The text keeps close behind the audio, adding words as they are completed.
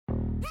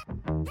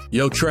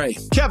Yo, Trey.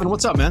 Kevin,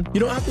 what's up, man? You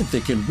know, I've been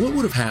thinking, what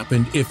would have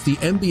happened if the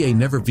NBA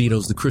never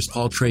vetoes the Chris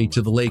Paul trade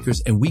to the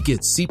Lakers and we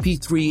get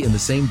CP3 in the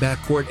same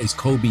backcourt as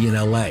Kobe in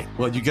LA?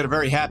 Well, you get a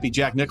very happy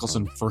Jack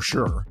Nicholson for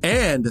sure.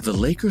 And the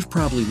Lakers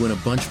probably win a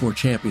bunch more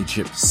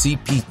championships.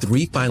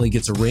 CP3 finally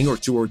gets a ring or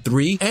 2 or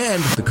 3,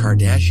 and the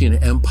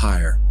Kardashian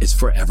empire is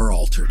forever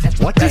altered.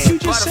 What did you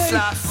just say?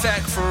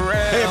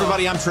 Hey,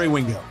 everybody, I'm Trey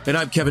Wingo. And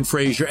I'm Kevin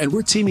Frazier, and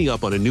we're teaming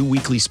up on a new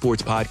weekly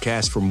sports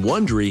podcast from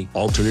Wondery,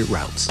 Alternate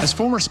Routes. As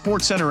former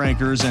Sports Center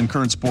anchors and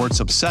current sports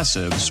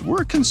obsessives,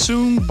 we're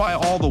consumed by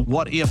all the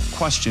what-if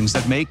questions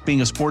that make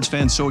being a sports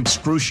fan so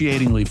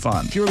excruciatingly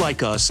fun. If you're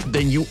like us,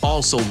 then you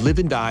also live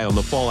and die on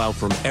the fallout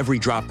from every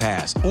drop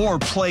pass. Or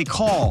play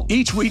call.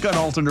 Each week on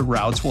Alternate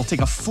Routes, we'll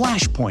take a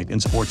flashpoint in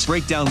sports,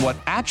 break down what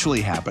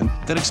actually happened,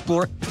 then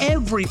explore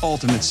every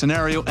alternate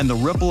scenario and the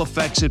ripple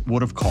effects it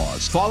would have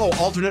caused. Follow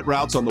Alternate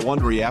Routes on the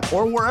Wondery app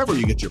or wherever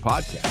you get your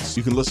podcasts.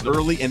 You can listen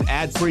early and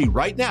ad-free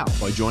right now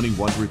by joining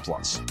Wondery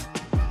Plus.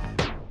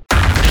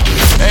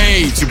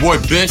 Hey, it's your boy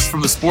Bish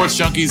from the Sports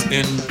Junkies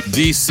in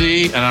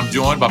DC, and I'm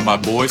joined by my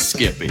boy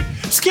Skippy.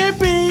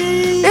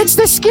 Skippy! It's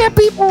the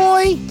Skippy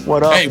boy!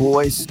 What up,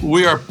 boys?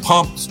 We are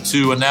pumped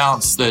to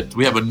announce that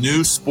we have a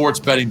new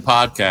sports betting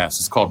podcast.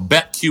 It's called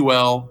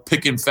BetQL,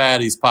 Pickin'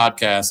 Fatties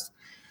Podcast,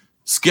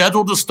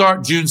 scheduled to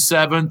start June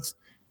 7th,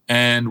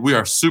 and we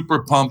are super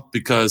pumped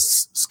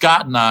because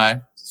Scott and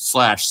I, /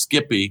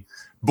 Skippy,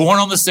 born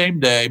on the same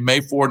day, May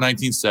 4,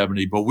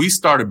 1970, but we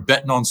started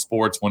betting on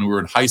sports when we were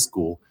in high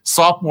school,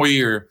 sophomore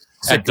year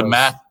at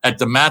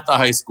DeMatha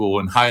High School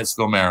in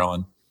Hyattsville,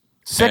 Maryland.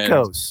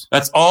 Sickos. And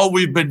that's all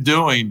we've been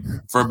doing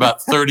for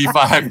about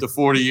 35 to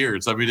 40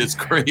 years. I mean, it's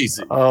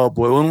crazy. Oh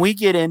boy, when we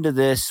get into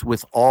this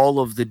with all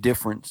of the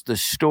different, the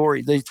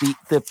story, the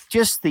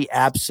just the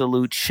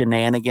absolute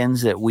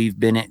shenanigans that we've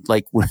been in,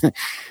 like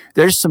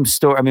there's some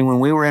story. I mean,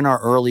 when we were in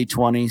our early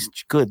 20s,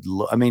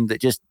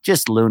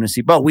 just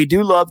lunacy. But we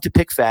do love to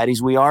pick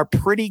fatties. We are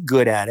pretty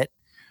good at it.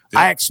 Yeah.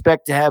 I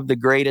expect to have the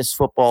greatest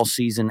football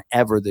season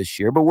ever this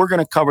year, but we're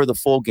going to cover the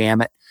full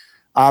gamut.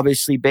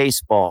 Obviously,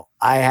 baseball.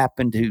 I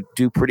happen to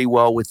do pretty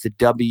well with the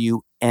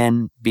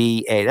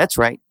WNBA. That's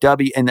right.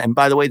 And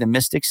by the way, the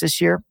Mystics this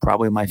year,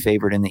 probably my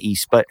favorite in the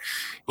East. But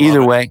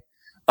either way,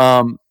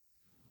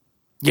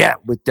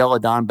 with Della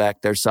Don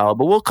back there, solid.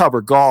 But we'll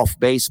cover golf,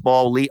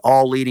 baseball,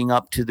 all leading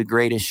up to the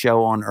greatest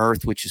show on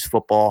earth, which is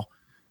football.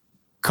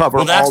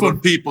 That's when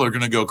people are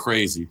going to go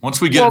crazy.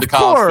 Once we get into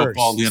college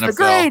football, the NFL. The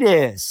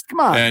greatest. Come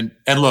on.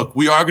 And look,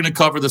 we are going to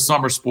cover the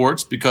summer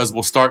sports because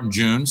we'll start in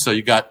June. So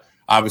you got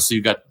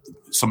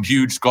some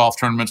huge golf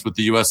tournaments with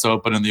the U.S.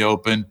 Open and the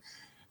Open,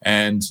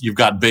 and you've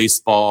got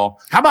baseball.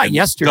 How about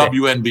yesterday?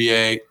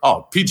 WNBA.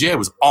 Oh, PGA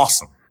was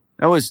awesome.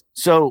 That was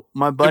so.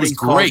 My buddy was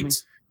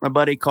great. My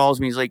buddy calls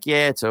me. He's like,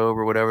 "Yeah, it's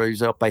over. Whatever."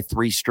 He's up by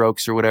 3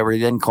 strokes or whatever. He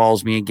then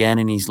calls me again,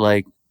 and he's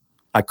like,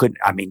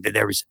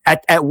 there was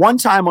at one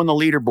time on the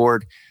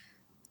leaderboard,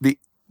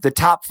 the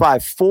top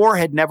 4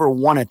 had never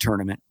won a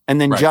tournament, and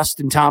then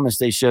Justin Thomas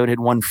they showed had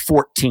won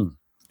 14,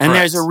 and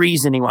there's a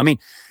reason he won. I mean.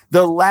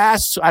 The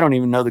last, I don't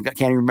even know,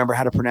 can't even remember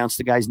how to pronounce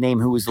the guy's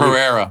name who was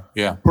Pereira.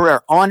 Yeah.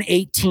 Pereira. On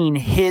 18,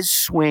 his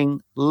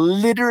swing,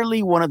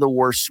 literally one of the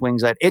worst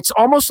swings. It's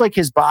almost like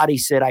his body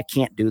said, I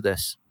can't do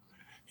this.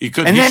 He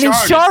could. And then he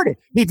sharded.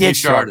 He did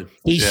sharded.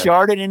 He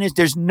sharded in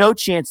there's no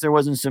chance there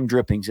wasn't some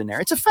drippings in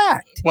there. It's a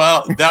fact.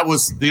 Well, that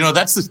was,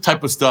 that's the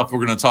type of stuff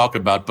we're going to talk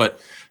about.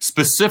 But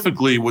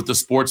specifically with the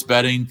sports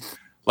betting,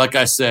 like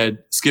I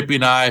said, Skippy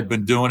and I have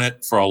been doing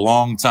it for a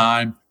long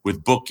time.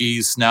 With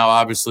bookies, now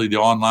obviously the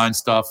online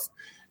stuff.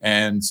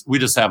 And we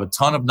just have a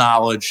ton of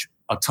knowledge,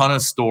 a ton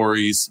of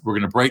stories. We're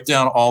going to break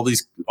down all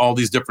these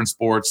different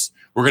sports.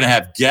 We're going to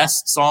have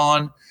guests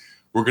on.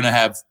 We're going to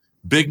have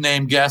big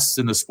name guests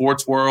in the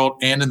sports world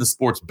and in the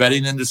sports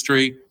betting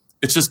industry.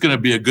 It's just going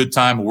to be a good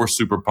time. And we're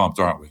super pumped,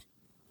 aren't we?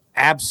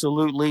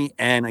 Absolutely.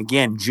 And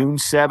again, June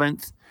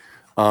 7th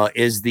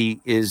is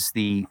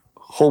the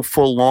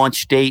hopeful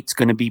launch date. It's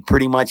going to be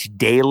pretty much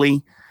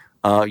daily,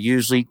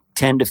 usually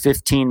 10 to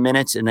 15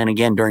 minutes. And then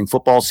again, during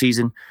football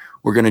season,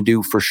 we're going to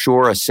do for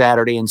sure a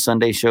Saturday and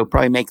Sunday show,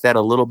 probably make that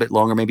a little bit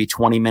longer, maybe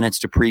 20 minutes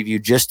to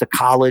preview just a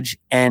college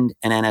and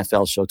an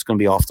NFL show. It's going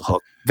to be off the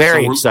hook.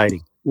 Very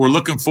exciting. We're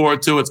looking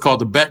forward to it. It's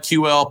called the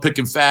BetQL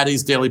Pickin'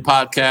 Fatties Daily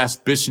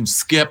Podcast. Bish and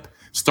Skip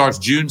starts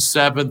June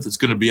 7th. It's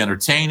going to be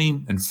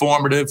entertaining,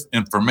 informative,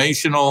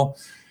 informational.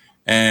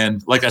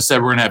 And like I said,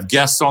 we're going to have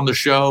guests on the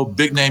show,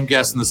 big name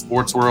guests in the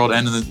sports world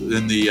and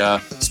in the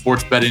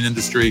sports betting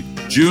industry.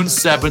 June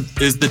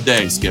 7th is the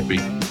day, Skippy.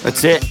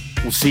 That's it.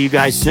 We'll see you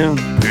guys soon.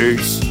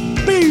 Peace.